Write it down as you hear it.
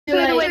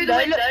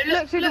window,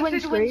 look through the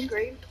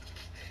windscreen.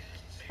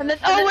 And then,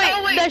 oh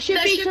wait, there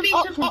should be some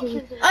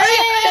options. Oh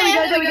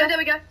yeah, There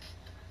we go.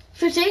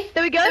 50.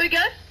 There we go.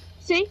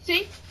 See?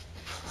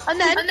 And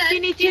then you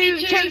need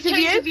to change the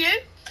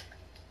view.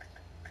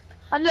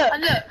 And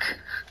look.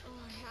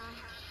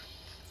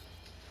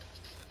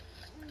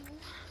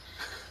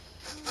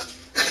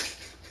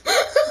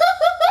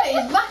 Wait,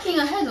 it's backing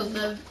ahead of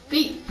the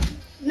beat.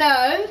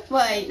 No.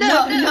 Wait.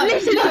 No.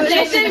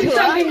 Listen to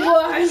something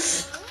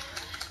worse.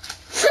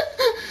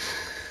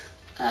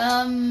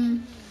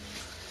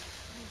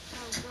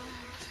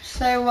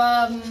 So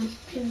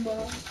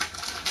Pinball.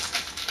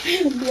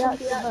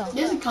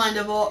 This is kind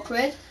of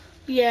awkward.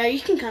 Yeah, you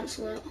can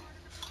cancel it.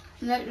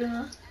 No,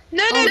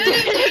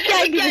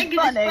 gang is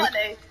funny.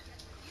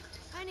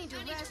 I need to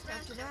rest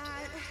after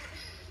that.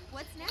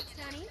 What's next,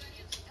 honey?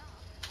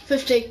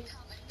 50.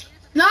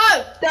 No.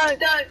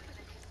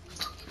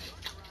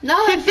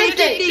 No.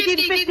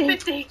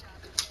 50.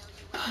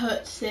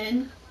 Puts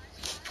in.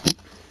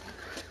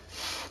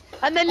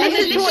 And then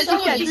listen to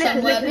what she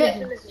says.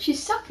 Listen.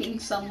 She's sucking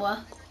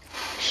somewhere.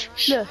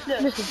 Listen.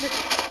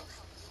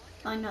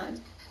 I know.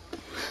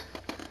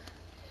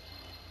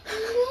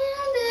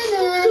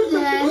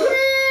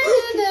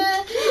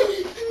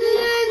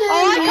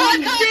 Oh, I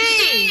can't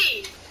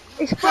see!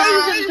 It's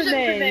frozen for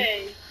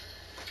me.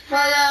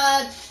 Well,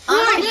 I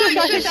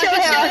can still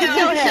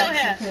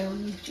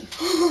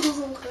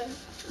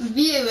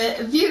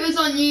hear. Viewers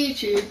on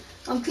YouTube.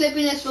 I'm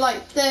clipping this for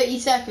like 30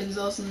 seconds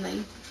or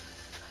something.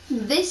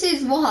 This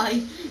is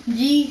why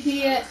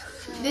GTA.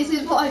 This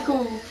is what I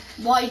call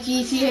why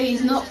GTA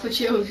is not for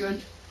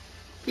children.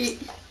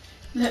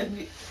 Look,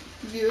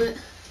 viewer.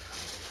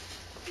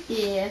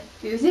 Yeah,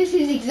 because this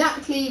is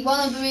exactly one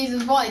of the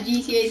reasons why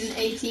GTA is an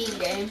 18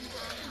 game.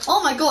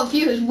 Oh my god,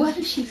 viewers, where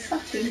is she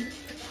sucking?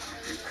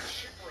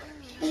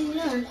 Oh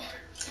no.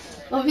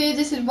 Well, viewers,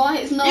 this is why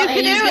it's not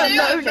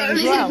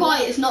This is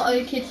why it's not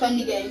a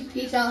kid-friendly game.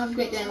 Peace out, have a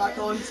great day, like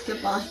always,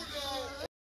 goodbye.